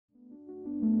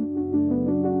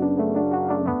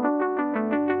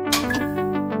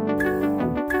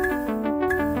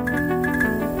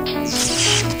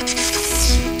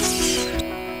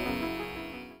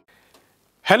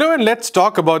Hello, and let's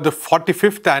talk about the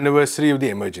 45th anniversary of the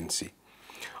emergency.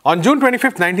 On June 25,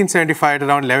 1975 at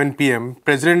around 11 p.m.,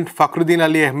 President Fakhruddin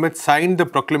Ali Ahmed signed the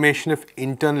proclamation of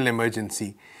internal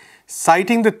emergency,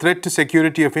 citing the threat to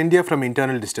security of India from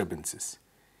internal disturbances.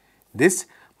 This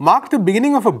marked the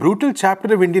beginning of a brutal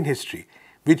chapter of Indian history,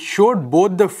 which showed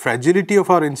both the fragility of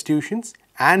our institutions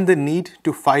and the need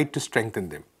to fight to strengthen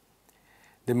them.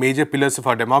 The major pillars of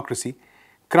our democracy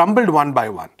crumbled one by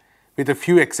one, with a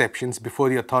few exceptions before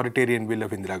the authoritarian will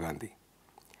of Indira Gandhi.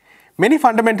 Many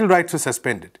fundamental rights were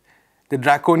suspended. The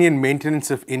draconian Maintenance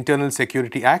of Internal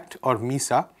Security Act, or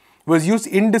MISA, was used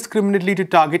indiscriminately to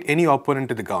target any opponent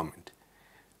to the government.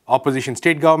 Opposition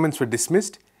state governments were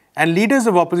dismissed, and leaders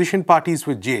of opposition parties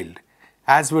were jailed,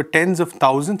 as were tens of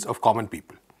thousands of common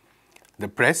people. The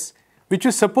press, which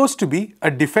was supposed to be a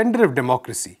defender of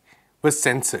democracy, was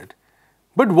censored.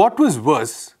 But what was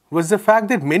worse was the fact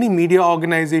that many media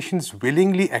organizations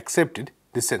willingly accepted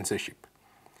this censorship.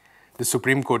 The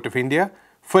Supreme Court of India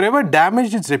forever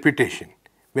damaged its reputation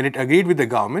when it agreed with the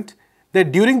government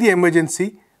that during the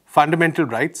emergency, fundamental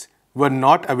rights were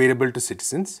not available to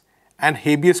citizens and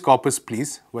habeas corpus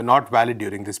pleas were not valid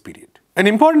during this period. An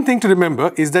important thing to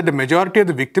remember is that the majority of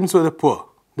the victims were the poor,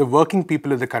 the working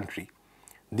people of the country.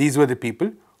 These were the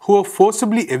people who were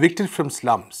forcibly evicted from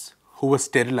slums, who were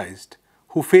sterilized,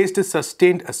 who faced a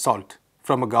sustained assault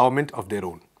from a government of their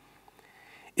own.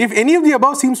 If any of the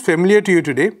above seems familiar to you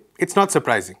today, it's not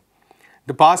surprising.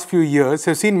 The past few years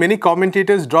have seen many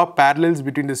commentators draw parallels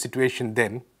between the situation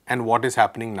then and what is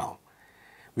happening now.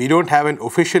 We don't have an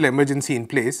official emergency in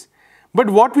place, but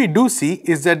what we do see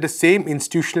is that the same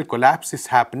institutional collapse is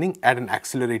happening at an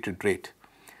accelerated rate.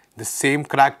 The same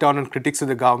crackdown on critics of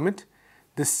the government,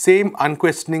 the same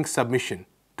unquestioning submission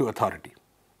to authority.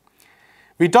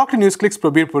 We talked to Newsclick's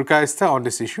Prabir Purkayastha on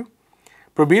this issue.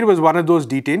 Prabir was one of those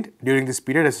detained during this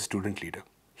period as a student leader.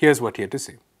 Here's what he had to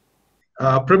say.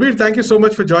 Prabir, thank you so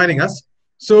much for joining us.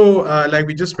 So, like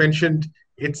we just mentioned,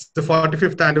 it's the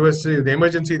 45th anniversary of the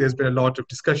emergency. There's been a lot of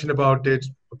discussion about it,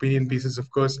 opinion pieces, of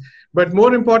course. But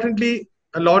more importantly,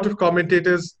 a lot of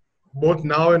commentators, both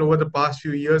now and over the past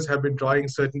few years, have been drawing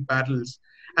certain parallels.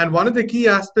 And one of the key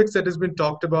aspects that has been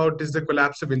talked about is the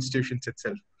collapse of institutions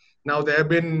itself. Now, there have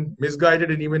been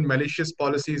misguided and even malicious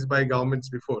policies by governments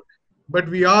before. But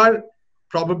we are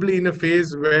probably in a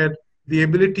phase where the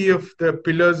ability of the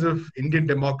pillars of Indian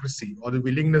democracy, or the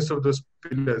willingness of those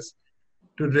pillars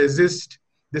to resist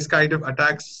this kind of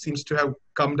attacks, seems to have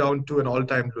come down to an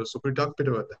all-time low. So we'll talk a bit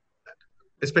about that,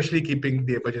 especially keeping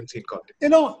the emergency in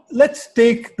context. Let's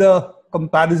take the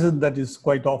comparison that is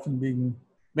quite often being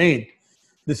made.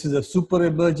 This is a super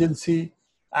emergency,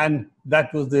 and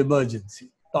that was the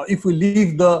emergency. Now, if we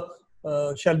leave the,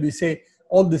 shall we say,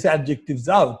 all these adjectives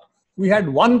out, we had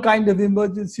one kind of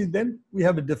emergency then, we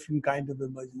have a different kind of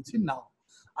emergency now.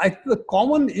 I think the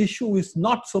common issue is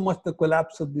not so much the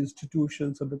collapse of the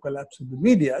institutions or the collapse of the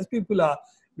media, as people are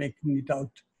making it out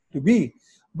to be,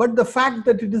 but the fact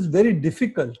that it is very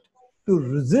difficult to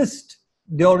resist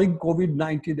during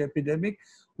COVID-19 epidemic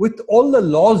with all the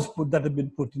laws that have been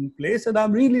put in place. And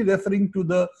I'm really referring to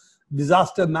the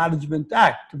Disaster Management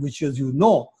Act, which, as you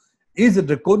know, is a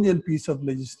draconian piece of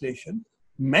legislation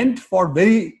meant for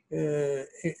very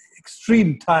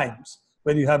extreme times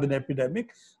when you have an epidemic.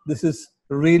 This is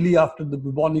really after the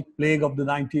bubonic plague of the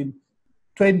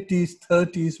 1920s,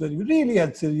 30s, when we really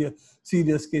had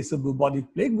serious case of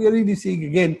bubonic plague. We are really seeing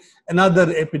again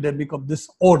another epidemic of this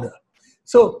order.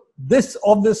 So this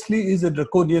obviously is a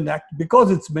draconian act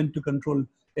because it's meant to control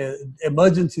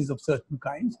emergencies of certain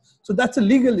kinds. So that's a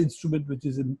legal instrument which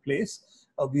is in place.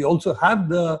 We also have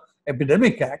the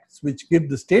Epidemic Acts, which give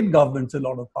the state governments a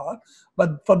lot of power.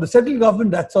 But for the central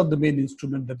government, that's not the main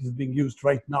instrument that is being used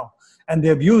right now. And they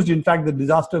have used, in fact, the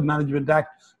Disaster Management Act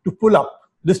to pull up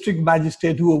district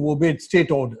magistrates who have obeyed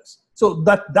state orders. So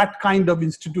that kind of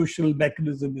institutional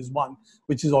mechanism is one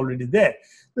which is already there.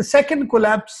 The second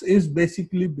collapse is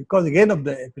basically because, again, of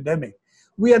the epidemic.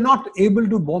 We are not able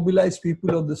to mobilize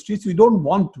people on the streets. We don't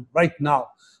want to right now.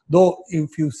 Though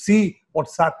if you see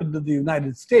what's happened in the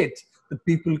United States, the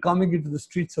people coming into the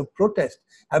streets of protest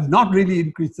have not really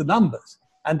increased the numbers.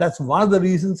 And that's one of the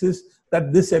reasons is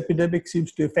that this epidemic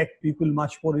seems to affect people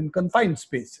much more in confined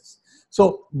spaces.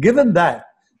 So given that,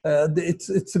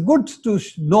 it's good to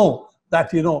know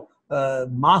that,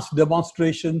 mass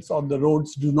demonstrations on the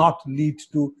roads do not lead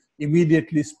to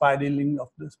immediately spiraling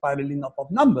up of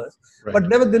numbers. Right. But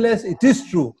nevertheless, it is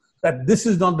true that this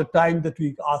is not the time that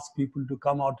we ask people to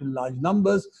come out in large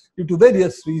numbers due to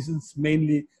various reasons,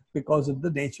 mainly because of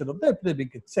the nature of the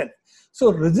epidemic itself.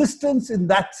 So resistance in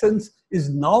that sense is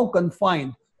now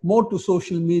confined more to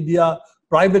social media,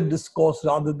 private discourse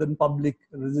rather than public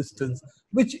resistance,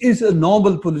 which is a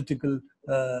normal political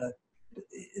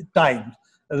time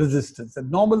resistance.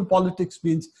 And normal politics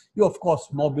means you, of course,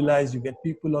 mobilize, you get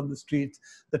people on the streets.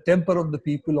 The temper of the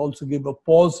people also give a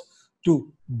pause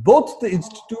to both the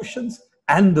institutions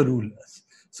and the rulers.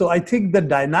 So I think the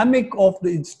dynamic of the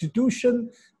institution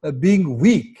being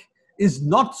weak is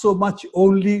not so much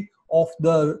only of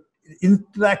the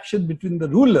interaction between the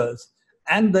rulers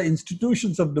and the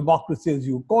institutions of democracy, as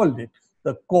you called it,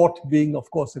 the court being, of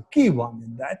course, a key one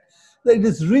in that. It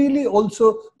is really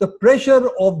also the pressure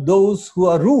of those who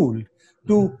are ruled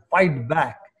to fight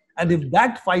back. And if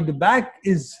that fight back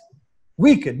is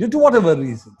weakened due to whatever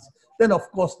reasons, then of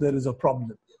course there is a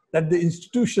problem that the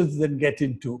institutions then get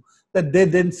into, that they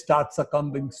then start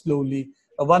succumbing slowly.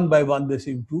 One by one, they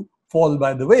seem to fall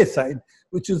by the wayside,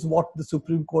 which is what the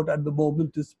Supreme Court at the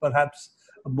moment is perhaps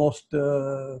most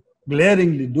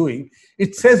glaringly doing.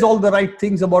 It says all the right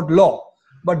things about law,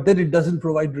 but then it doesn't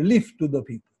provide relief to the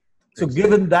people. So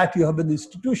given that you have an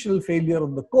institutional failure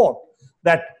of the court,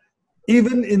 that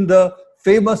even in the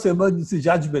famous emergency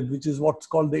judgment, which is what's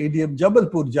called the ADM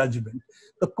Jabalpur judgment,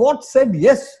 the court said,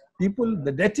 yes, people,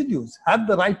 the detainees, have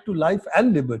the right to life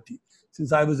and liberty,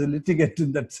 since I was a litigant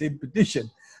in that same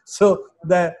petition. So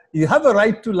you have a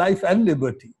right to life and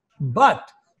liberty,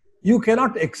 but you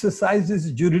cannot exercise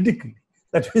this juridically.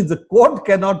 That means the court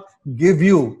cannot give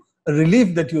you a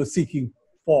relief that you're seeking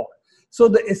for. So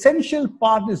the essential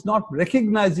part is not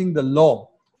recognizing the law,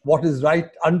 what is right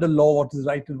under law, what is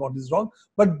right and what is wrong,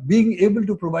 but being able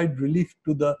to provide relief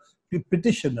to the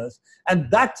petitioners. And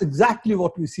that's exactly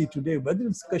what we see today, whether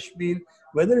it's Kashmir,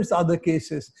 whether it's other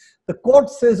cases. The court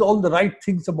says all the right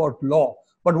things about law,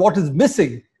 but what is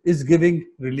missing is giving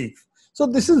relief. So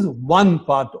this is one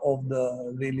part of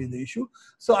the issue.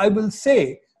 So I will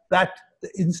say that the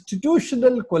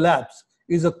institutional collapse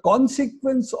is a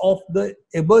consequence of the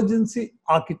emergency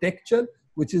architecture,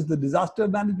 which is the Disaster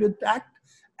Management Act,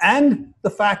 and the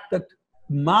fact that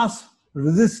mass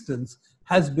resistance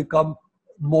has become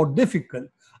more difficult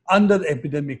under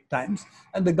epidemic times.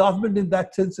 And the government in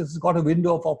that sense has got a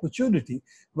window of opportunity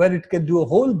where it can do a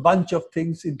whole bunch of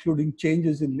things, including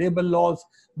changes in labor laws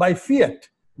by fiat,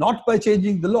 not by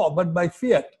changing the law, but by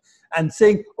fiat, and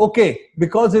saying, okay,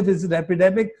 because it is an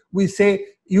epidemic, we say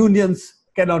unions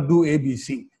cannot do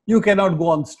ABC. You cannot go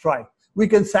on strike. We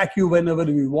can sack you whenever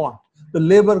we want. The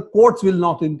labor courts will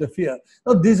not interfere.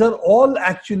 Now, these are all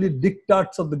actually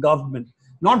diktats of the government,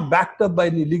 not backed up by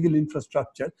any legal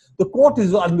infrastructure. The court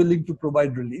is unwilling to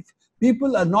provide relief.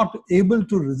 People are not able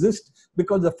to resist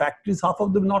because the factories, half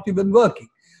of them not even working.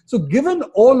 So given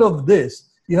all of this,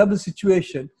 you have a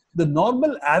situation, the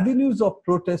normal avenues of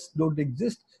protest don't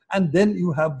exist, and then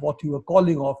you have what you are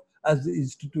calling off as the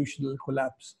institutional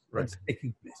collapse that's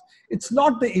taking place. It's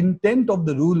not the intent of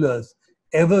the rulers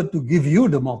ever to give you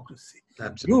democracy.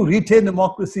 Absolutely. You retain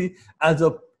democracy as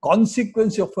a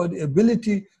consequence of your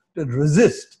ability to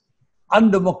resist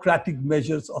undemocratic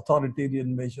measures,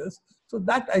 authoritarian measures. So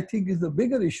that, I think, is the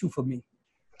bigger issue for me.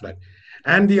 Right.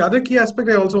 And the other key aspect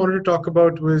I also wanted to talk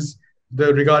about was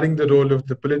regarding the role of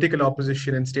the political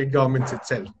opposition and state governments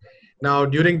itself. Now,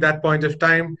 during that point of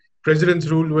time, president's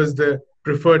rule was the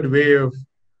preferred way of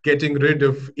getting rid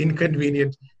of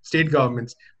inconvenient state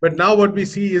governments. But now what we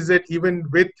see is that even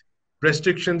with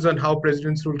restrictions on how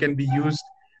president's rule can be used,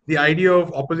 the idea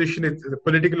of opposition, the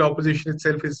political opposition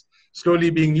itself, is slowly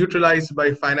being neutralized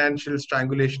by financial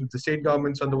strangulation of the state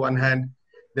governments on the one hand.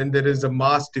 Then there is the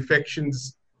mass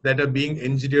defections that are being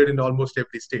engineered in almost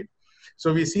every state.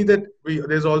 So we see that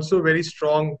there's also very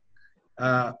strong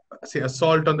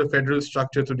assault on the federal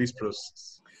structure through these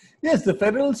processes. Yes, the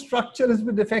federal structure has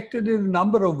been affected in a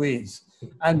number of ways.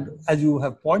 And as you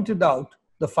have pointed out,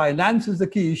 the finance is the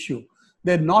key issue.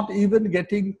 They're not even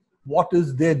getting what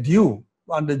is their due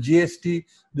under GST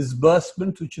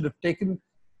disbursements, which should have taken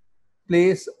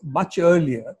place much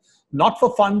earlier, not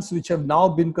for funds which have now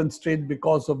been constrained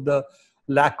because of the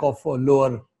lack of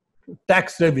lower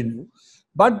tax revenue,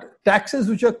 but taxes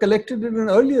which are collected in an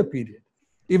earlier period.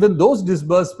 Even those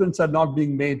disbursements are not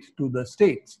being made to the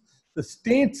states. The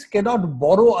states cannot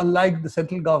borrow, unlike the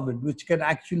central government, which can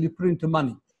actually print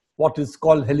money, what is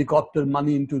called helicopter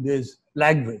money in today's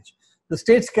language. The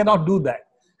states cannot do that.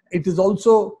 It is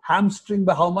also hamstringed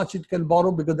by how much it can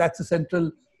borrow, because that's a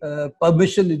central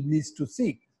permission it needs to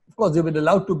seek. Of course, they've been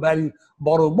allowed to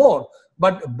borrow more,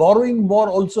 but borrowing more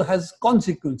also has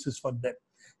consequences for them.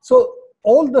 So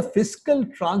all the fiscal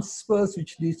transfers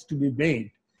which needs to be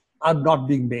made are not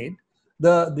being made.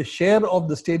 The share of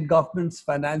the state government's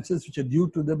finances which are due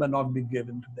to them are not being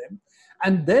given to them.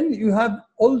 And then you have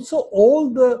also all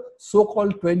the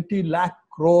so-called 20 lakh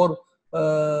crore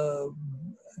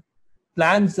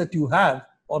plans that you have,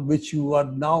 or which you are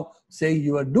now saying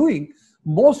you are doing,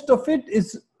 most of it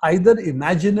is either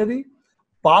imaginary,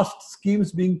 past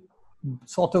schemes being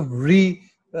sort of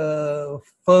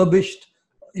refurbished,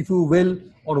 if you will,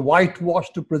 or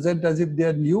whitewashed to present as if they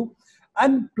are new.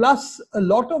 And plus, a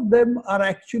lot of them are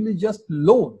actually just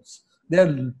loans. They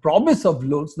are promise of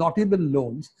loans, not even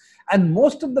loans. And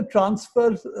most of the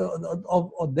transfers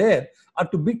of there are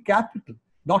to big capital,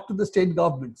 not to the state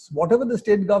governments. Whatever the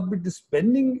state government is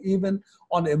spending even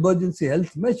on emergency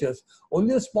health measures,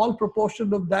 only a small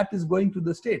proportion of that is going to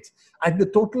the states. And the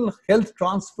total health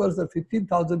transfers are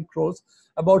 15,000 crores,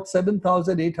 about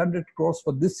 7,800 crores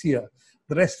for this year,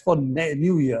 the rest for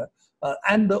new year.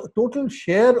 And the total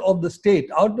share of the state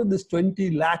out of this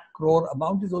 20 lakh crore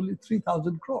amount is only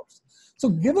 3,000 crores. So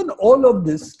given all of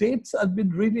this, states have been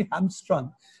really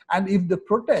hamstrung. And if the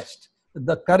protest,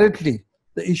 currently,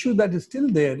 the issue that is still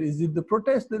there is, if the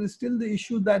protest, there is still the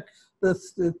issue that the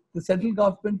central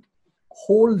government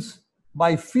holds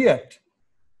by fiat,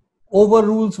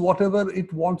 overrules whatever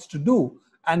it wants to do,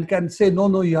 and can say, no,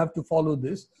 no, you have to follow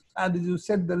this. And as you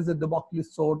said, there is a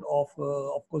Damocles sword of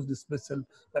course, dismissal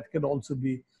that can also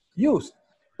be used.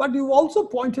 But you also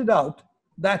pointed out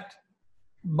that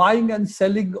buying and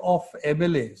selling of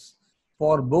MLAs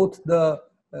for both the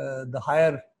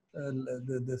higher,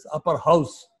 this upper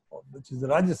house, which is the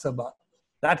Rajya Sabha,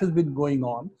 that has been going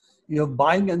on. You have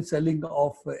buying and selling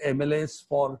of MLAs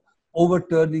for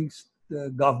overturning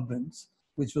governments,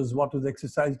 which was what was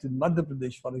exercised in Madhya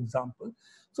Pradesh, for example.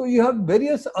 So you have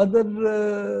various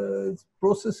other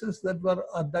processes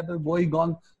that are going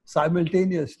on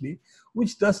simultaneously,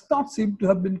 which does not seem to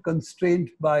have been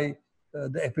constrained by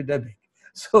the epidemic.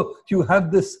 So you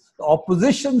have this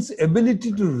opposition's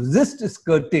ability to resist is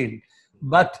curtailed,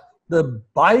 but the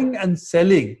buying and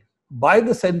selling by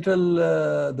the central,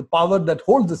 the power that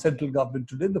holds the central government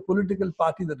today, the political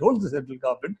party that holds the central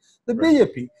government, the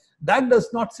BJP, that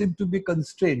does not seem to be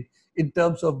constrained in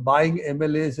terms of buying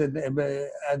MLAs and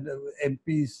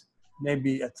MPs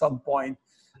maybe at some point,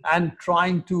 and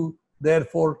trying to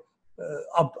therefore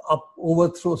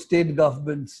overthrow state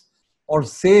governments or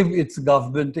save its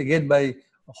government again by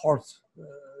horse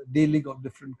dealing of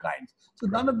different kinds. So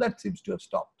none of that seems to have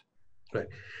stopped. Right.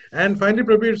 And finally,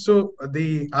 Prabir, so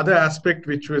the other aspect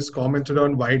which was commented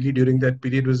on widely during that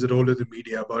period was the role of the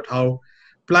media, about how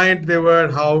pliant they were,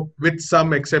 how, with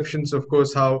some exceptions, of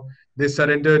course, how they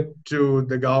surrendered to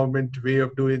the government way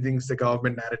of doing things, the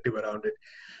government narrative around it.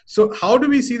 So how do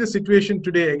we see the situation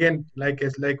today? Again, like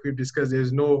we've discussed,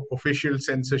 there's no official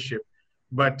censorship,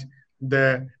 but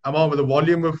the amount of the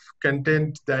volume of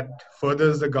content that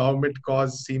furthers the government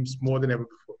cause seems more than ever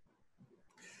before.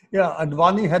 Yeah,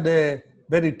 Advani had a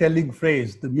very telling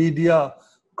phrase: the media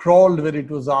crawled where it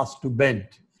was asked to bend.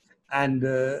 And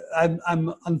I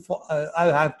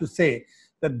have to say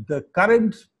that the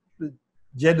current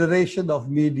generation of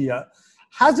media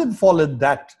hasn't fallen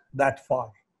that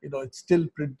far. You know, it's still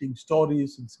printing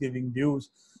stories, it's giving news.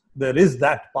 There is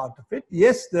that part of it.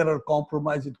 Yes, there are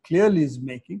compromises it clearly is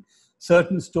making.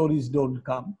 Certain stories don't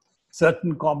come.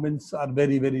 Certain comments are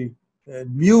very, very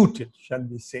muted, shall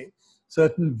we say.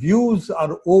 Certain views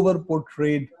are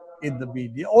over-portrayed in the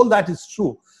media. All that is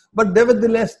true. But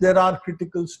nevertheless, there are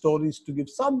critical stories to give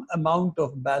some amount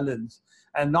of balance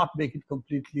and not make it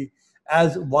completely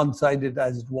as one-sided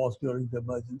as it was during the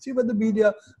emergency, where the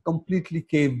media completely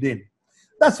caved in.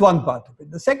 That's one part of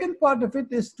it. The second part of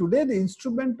it is today the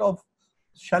instrument of,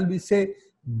 shall we say,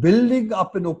 building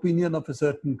up an opinion of a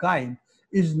certain kind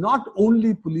is not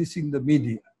only policing the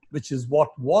media, which is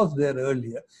what was there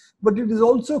earlier, but it is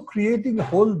also creating a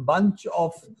whole bunch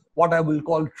of what I will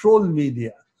call troll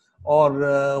media,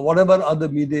 or whatever other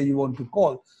media you want to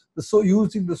call. So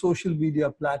using the social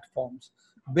media platforms,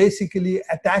 basically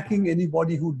attacking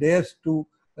anybody who dares to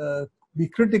be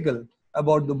critical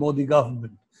about the Modi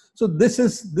government. So this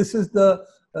is the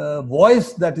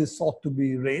voice that is sought to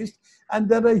be raised. And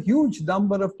there are a huge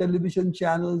number of television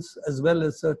channels as well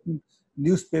as certain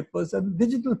newspapers and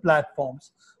digital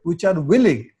platforms which are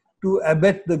willing to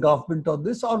abet the government on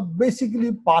this, or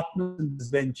basically partner in this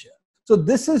venture. So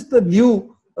this is the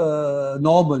new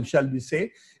normal, shall we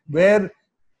say, where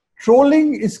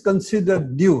trolling is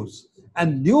considered news,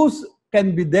 and news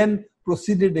can be then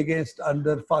proceeded against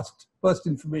under first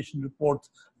information reports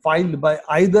filed by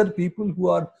either people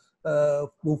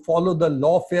who follow the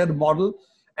lawfare model,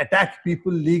 attack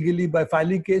people legally by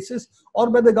filing cases, or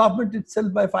by the government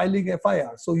itself by filing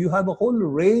FIR. So you have a whole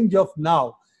range of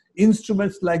now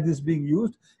instruments like this being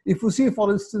used. If you see, for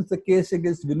instance, the case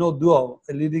against Vinod Dua,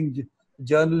 a leading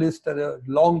journalist and a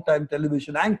long-time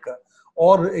television anchor,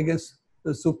 or against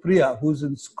Supriya, who's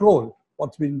in Scroll,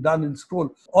 what's been done in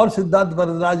Scroll, or Siddharth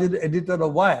Varadarajan, editor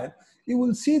of Wire, you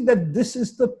will see that this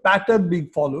is the pattern being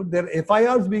followed. There are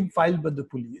FIRs being filed by the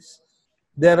police.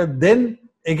 There are then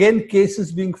again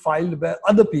cases being filed by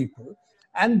other people.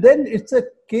 And then it's a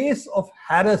case of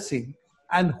harassing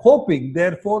and hoping,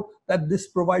 therefore, that this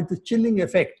provides a chilling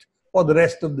effect for the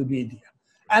rest of the media.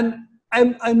 And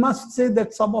I must say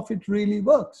that some of it really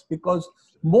works, because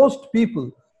most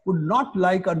people would not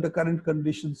like, under current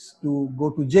conditions, to go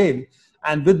to jail.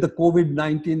 And with the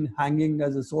COVID-19 hanging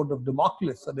as a sword of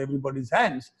Damocles on everybody's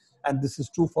hands, and this is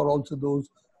true for also those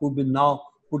who've been now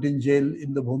put in jail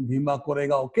in the Bhima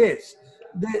Koregaon case,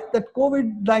 that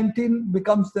COVID-19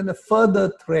 becomes then a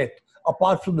further threat,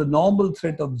 apart from the normal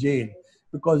threat of jail.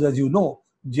 Because as you know,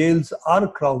 jails are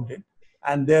crowded,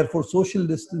 and therefore social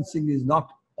distancing is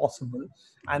not possible.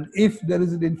 And if there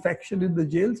is an infection in the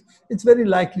jails, it's very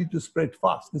likely to spread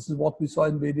fast. This is what we saw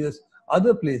in various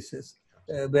other places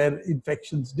where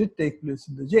infections did take place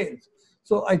in the jails.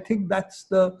 So I think that's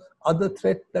the other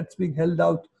threat that's being held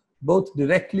out, both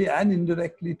directly and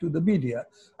indirectly, to the media,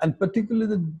 and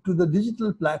particularly to the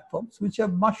digital platforms, which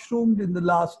have mushroomed in the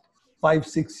last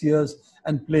 5-6 years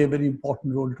and play a very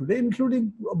important role today,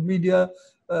 including media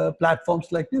platforms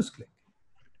like Newsclick.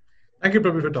 Thank you,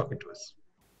 Prabir, for talking to us.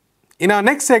 In our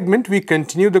next segment, we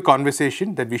continue the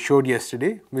conversation that we showed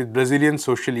yesterday with Brazilian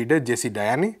social leader Jessie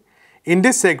Daiane. In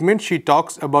this segment, she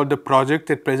talks about the project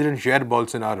that President Jair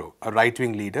Bolsonaro, a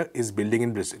right-wing leader, is building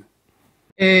in Brazil.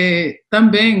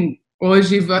 Também,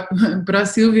 hoje, o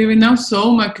Brasil vive não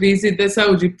só uma crise de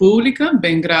saúde pública,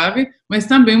 bem grave, mas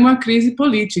também uma crise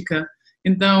política.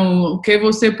 Então, o que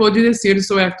você pode dizer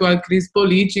sobre a atual crise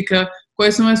política?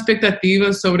 Quais são as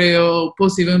expectativas sobre o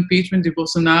possível impeachment de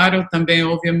Bolsonaro? Também,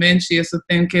 obviamente, isso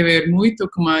tem que ver muito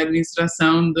com a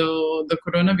administração do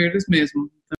coronavírus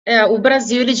mesmo. O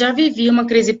Brasil ele já vivia uma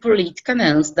crise política, né,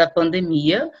 antes da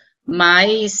pandemia,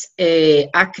 mas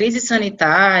a crise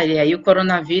sanitária e o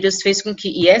coronavírus fez com que,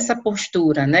 e essa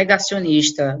postura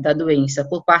negacionista da doença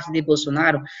por parte de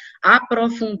Bolsonaro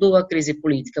aprofundou a crise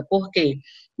política, porque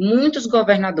muitos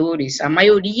governadores, a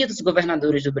maioria dos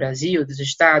governadores do Brasil, dos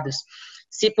estados,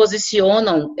 se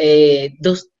posicionam,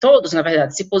 todos, na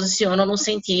verdade, se posicionam no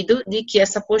sentido de que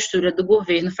essa postura do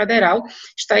governo federal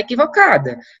está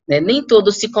equivocada, né? Nem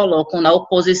todos se colocam na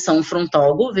oposição frontal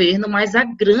ao governo, mas a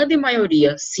grande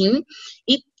maioria, sim,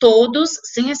 e todos,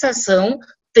 sem exceção,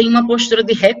 têm uma postura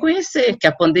de reconhecer que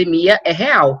a pandemia é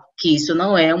real, que isso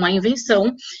não é uma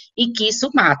invenção e que isso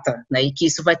mata, né, e que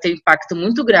isso vai ter um impacto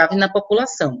muito grave na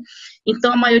população.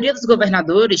 Então, a maioria dos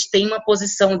governadores tem uma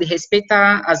posição de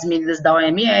respeitar as medidas da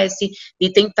OMS,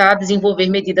 de tentar desenvolver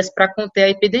medidas para conter a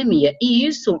epidemia, e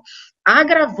isso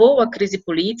agravou a crise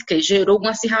política e gerou um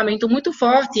acirramento muito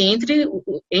forte entre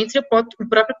o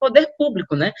próprio poder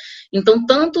público, né? Então,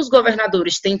 tanto os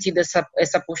governadores têm tido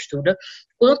essa postura,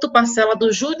 quanto parcela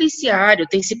do judiciário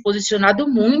tem se posicionado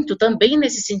muito também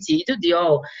nesse sentido de,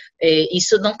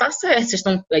 isso não está certo,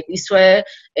 isso é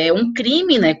um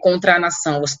crime, né, contra a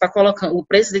nação, o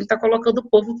presidente está colocando o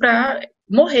povo para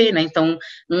morrer, né? Então,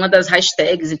 uma das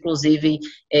hashtags, inclusive,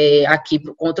 aqui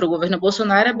contra o governo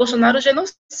Bolsonaro é Bolsonaro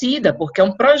genocida, porque é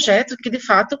um projeto que, de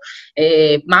fato,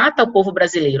 mata o povo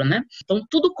brasileiro, né? Então,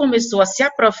 tudo começou a se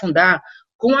aprofundar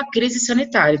com a crise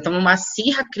sanitária. Então, uma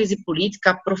acirra crise política,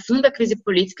 aprofunda a crise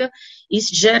política e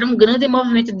gera um grande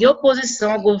movimento de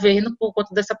oposição ao governo por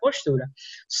conta dessa postura.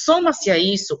 Soma-se a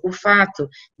isso o fato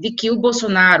de que o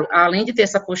Bolsonaro, além de ter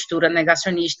essa postura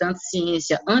negacionista,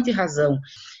 anti-ciência, anti-razão,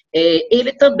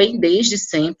 ele também, desde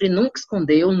sempre, nunca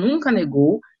escondeu, nunca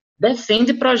negou,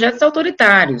 defende projetos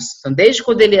autoritários. Então, desde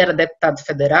quando ele era deputado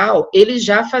federal, ele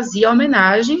já fazia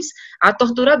homenagens a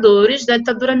torturadores da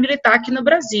ditadura militar aqui no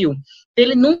Brasil.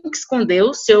 Ele nunca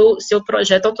escondeu seu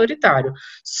projeto autoritário.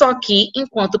 Só que,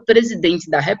 enquanto presidente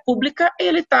da República,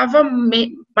 ele estava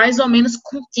mais ou menos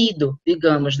contido,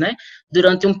 digamos, né,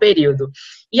 durante um período.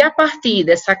 E a partir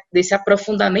desse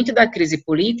aprofundamento da crise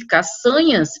política, as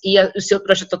sanhas e o seu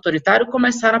projeto autoritário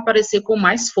começaram a aparecer com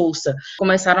mais força.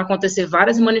 Começaram a acontecer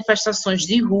várias manifestações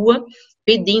de rua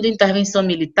pedindo intervenção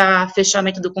militar,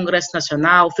 fechamento do Congresso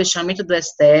Nacional, fechamento do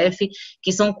STF,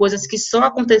 que são coisas que só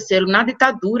aconteceram na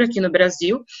ditadura aqui no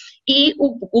Brasil, e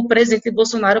o presidente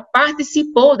Bolsonaro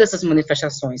participou dessas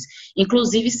manifestações,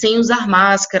 inclusive sem usar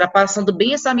máscara, passando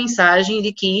bem essa mensagem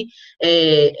de que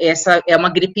essa é uma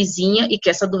gripezinha e que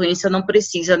essa doença não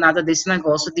precisa nada desse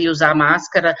negócio de usar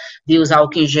máscara, de usar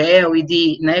álcool em gel e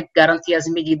de, né, garantir as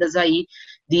medidas aí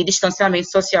de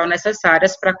distanciamento social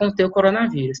necessárias para conter o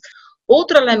coronavírus.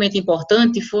 Outro elemento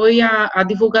importante foi a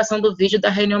divulgação do vídeo da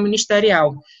reunião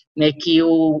ministerial, né, que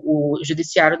o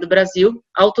Judiciário do Brasil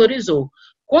autorizou.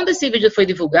 Quando esse vídeo foi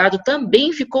divulgado,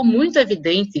 também ficou muito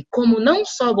evidente como não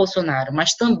só o Bolsonaro,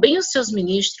 mas também os seus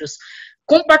ministros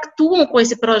compactuam com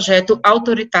esse projeto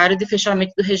autoritário de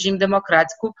fechamento do regime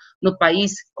democrático no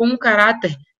país com um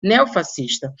caráter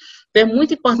neofascista. Então, é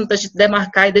muito importante a gente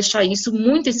demarcar e deixar isso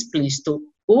muito explícito.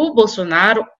 O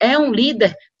Bolsonaro é um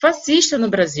líder fascista no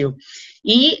Brasil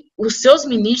e os seus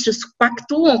ministros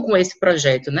pactuam com esse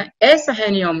projeto, né? Essa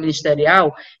reunião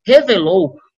ministerial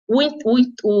revelou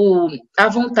a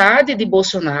vontade de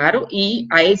Bolsonaro e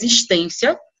a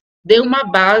existência de uma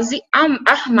base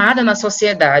armada na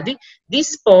sociedade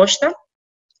disposta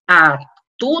a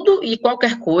tudo e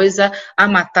qualquer coisa, a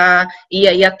matar, e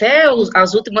aí até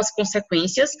as últimas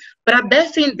consequências, para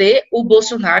defender o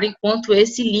Bolsonaro enquanto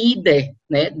esse líder,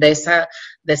 né,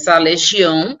 dessa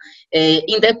legião,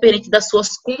 independente das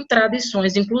suas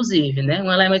contradições, inclusive, né?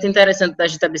 Um elemento interessante da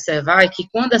gente observar é que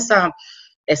quando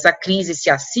essa crise se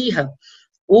acirra,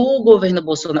 o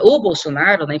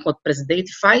Bolsonaro, né, enquanto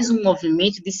presidente, faz um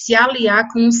movimento de se aliar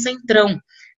com o Centrão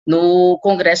no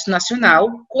Congresso Nacional,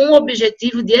 com o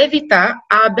objetivo de evitar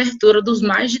a abertura dos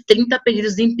mais de 30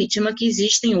 pedidos de impeachment que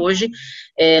existem hoje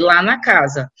lá na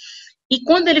casa. E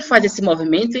quando ele faz esse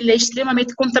movimento, ele é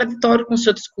extremamente contraditório com o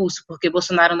seu discurso, porque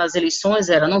Bolsonaro nas eleições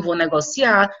era não vou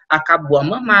negociar, acabou a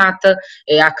mamata,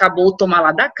 acabou o tomar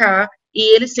lá da cá,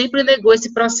 e ele sempre negou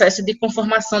esse processo de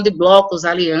conformação de blocos,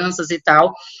 alianças e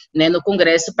tal, né, no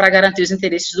Congresso para garantir os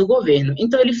interesses do governo.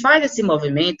 Então ele faz esse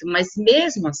movimento, mas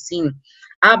mesmo assim,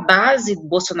 a base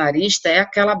bolsonarista é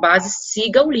aquela base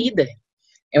siga o líder.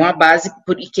 É uma base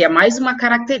que é mais uma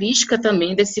característica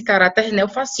também desse caráter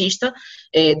neofascista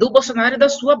do Bolsonaro e da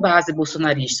sua base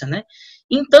bolsonarista, né?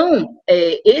 Então,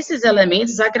 esses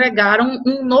elementos agregaram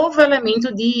um novo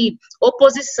elemento de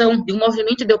oposição, de um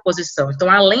movimento de oposição. Então,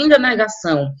 além da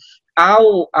negação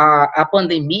à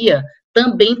pandemia,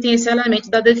 também tem esse elemento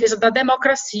da defesa da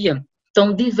democracia.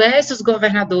 Então, diversos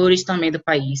governadores também do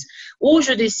país, o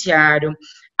judiciário,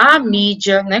 a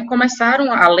mídia, né,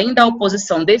 começaram, além da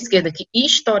oposição da esquerda, que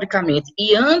historicamente,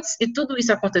 e antes de tudo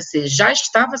isso acontecer, já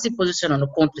estava se posicionando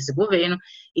contra esse governo.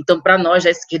 Então, para nós da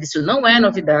esquerda, isso não é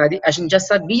novidade, a gente já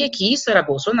sabia que isso era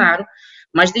Bolsonaro,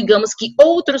 mas digamos que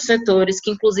outros setores que,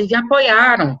 inclusive,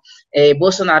 apoiaram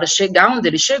Bolsonaro chegar onde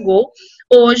ele chegou,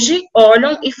 hoje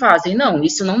olham e fazem, não,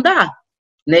 isso não dá.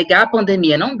 Negar a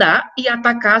pandemia não dá e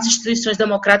atacar as instituições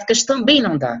democráticas também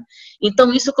não dá.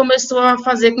 Então, isso começou a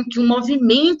fazer com que um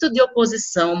movimento de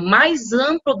oposição mais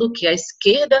amplo do que a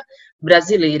esquerda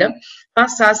brasileira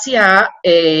passasse a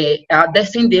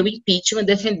defender o impeachment,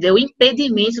 defender o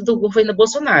impedimento do governo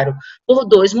Bolsonaro, por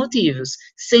dois motivos.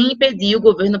 Sem impedir o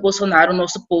governo Bolsonaro, o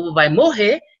nosso povo vai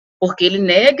morrer, porque ele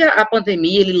nega a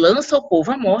pandemia, ele lança o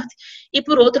povo à morte, e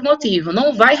por outro motivo,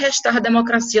 não vai restar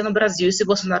democracia no Brasil se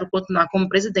Bolsonaro continuar como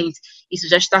presidente. Isso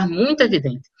já está muito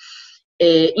evidente.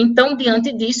 Então,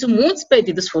 diante disso, muitos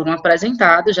pedidos foram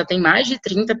apresentados, já tem mais de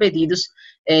 30 pedidos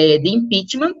de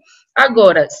impeachment.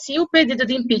 Agora, se o pedido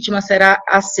de impeachment será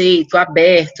aceito,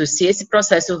 aberto, se esse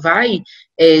processo vai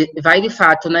de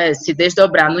fato, né, se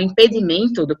desdobrar no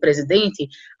impedimento do presidente,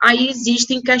 aí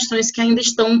existem questões que ainda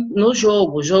estão no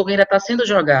jogo, o jogo ainda está sendo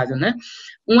jogado, né?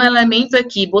 Um elemento é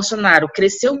que Bolsonaro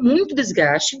cresceu muito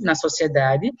desgaste na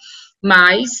sociedade,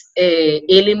 mas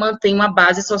ele mantém uma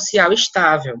base social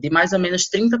estável, de mais ou menos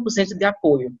 30% de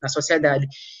apoio na sociedade.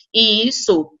 E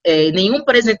isso, nenhum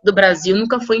presidente do Brasil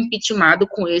nunca foi impeachmentado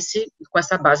com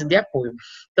essa base de apoio.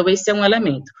 Então, esse é um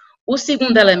elemento. O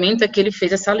segundo elemento é que ele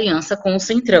fez essa aliança com o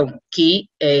Centrão, que,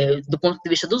 do ponto de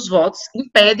vista dos votos,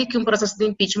 impede que um processo de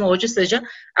impeachment hoje seja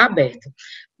aberto.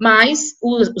 Mas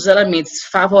os elementos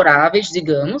favoráveis,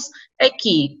 digamos, é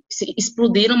que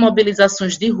explodiram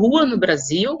mobilizações de rua no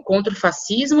Brasil contra o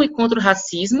fascismo e contra o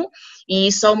racismo, e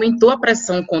isso aumentou a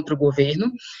pressão contra o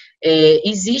governo.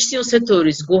 Existem os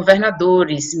setores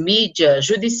governadores, mídia,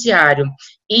 judiciário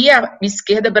e a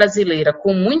esquerda brasileira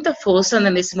com muita força, né,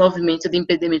 nesse movimento de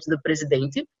impedimento do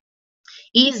presidente.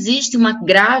 E existe uma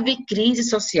grave crise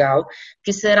social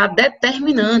que será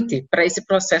determinante para esse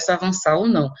processo avançar ou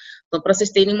não. Então, para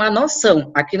vocês terem uma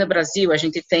noção, aqui no Brasil, a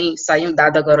gente saiu um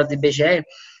dado agora do IBGE,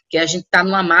 que a gente está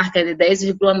numa marca de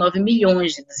 10,9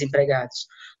 milhões de desempregados.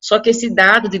 Só que esse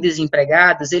dado de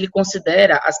desempregados, ele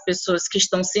considera as pessoas que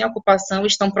estão sem ocupação e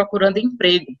estão procurando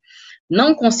emprego.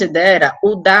 Não considera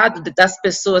o dado das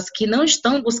pessoas que não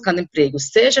estão buscando emprego,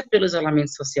 seja pelo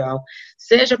isolamento social,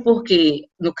 seja porque,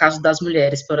 no caso das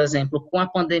mulheres, por exemplo, com a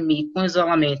pandemia, com o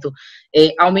isolamento,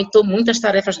 aumentou muito as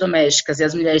tarefas domésticas e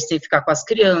as mulheres têm que ficar com as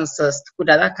crianças,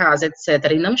 cuidar da casa,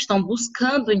 etc., e não estão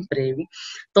buscando emprego.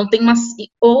 Então,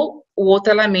 ou o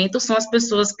outro elemento são as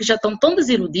pessoas que já estão tão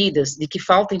desiludidas de que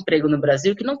falta emprego no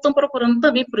Brasil que não estão procurando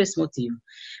também por esse motivo.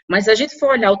 Mas se a gente for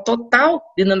olhar o total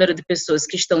de número de pessoas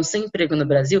que estão sem emprego no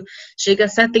Brasil, chega a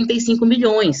 75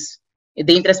 milhões,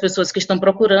 dentre as pessoas que estão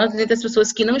procurando e dentre as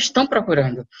pessoas que não estão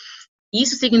procurando.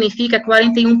 Isso significa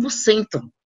 41%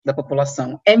 da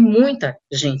população. É muita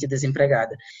gente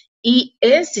desempregada. E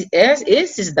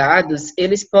esses dados,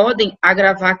 eles podem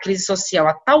agravar a crise social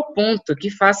a tal ponto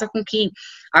que faça com que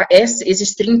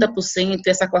esses 30%,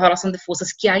 essa correlação de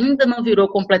forças que ainda não virou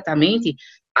completamente,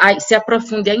 se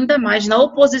aprofunde ainda mais na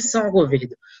oposição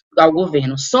ao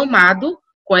governo, somado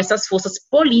com essas forças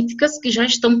políticas que já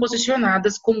estão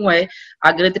posicionadas, como é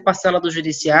a grande parcela do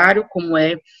judiciário, como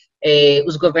é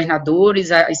os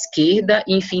governadores, a esquerda,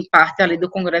 enfim, parte ali do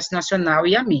Congresso Nacional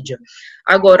e a mídia.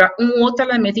 Agora, um outro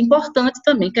elemento importante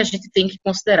também que a gente tem que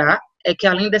considerar é que,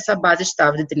 além dessa base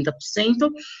estável de 30%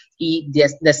 e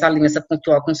dessa aliança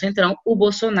pontual com o Centrão, o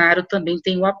Bolsonaro também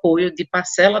tem o apoio de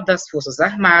parcela das Forças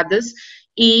Armadas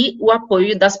e o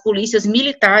apoio das polícias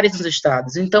militares nos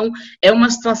estados. Então, é uma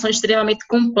situação extremamente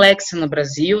complexa no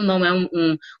Brasil, não é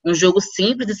um jogo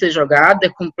simples de ser jogado, é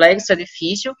complexo, é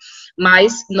difícil,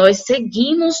 mas nós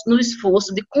seguimos no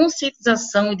esforço de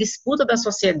conscientização e disputa da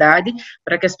sociedade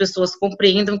para que as pessoas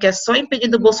compreendam que é só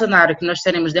impedindo o Bolsonaro que nós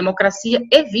teremos democracia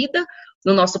e vida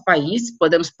no nosso país,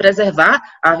 podemos preservar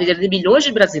a vida de milhões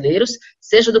de brasileiros,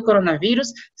 seja do coronavírus,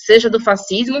 seja do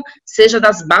fascismo, seja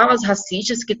das balas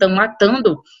racistas que estão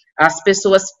matando as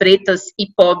pessoas pretas e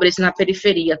pobres na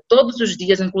periferia todos os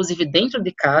dias, inclusive dentro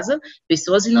de casa,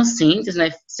 pessoas inocentes, né,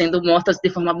 sendo mortas de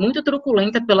forma muito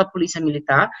truculenta pela polícia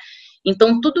militar.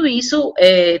 Então, tudo isso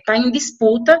está em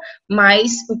disputa,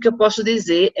 mas o que eu posso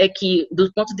dizer é que,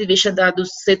 do ponto de vista dos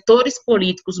setores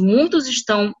políticos, muitos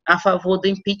estão a favor do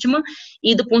impeachment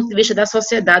e, do ponto de vista da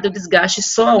sociedade, o desgaste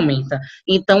só aumenta.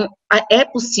 Então, é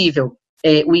possível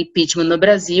o impeachment no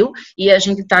Brasil e a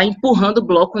gente está empurrando o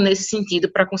bloco nesse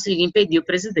sentido para conseguir impedir o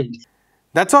presidente.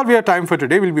 That's all we have time for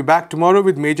today. We'll be back tomorrow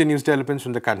with major news developments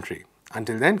from the country.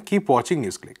 Until then, keep watching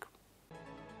Newsclick.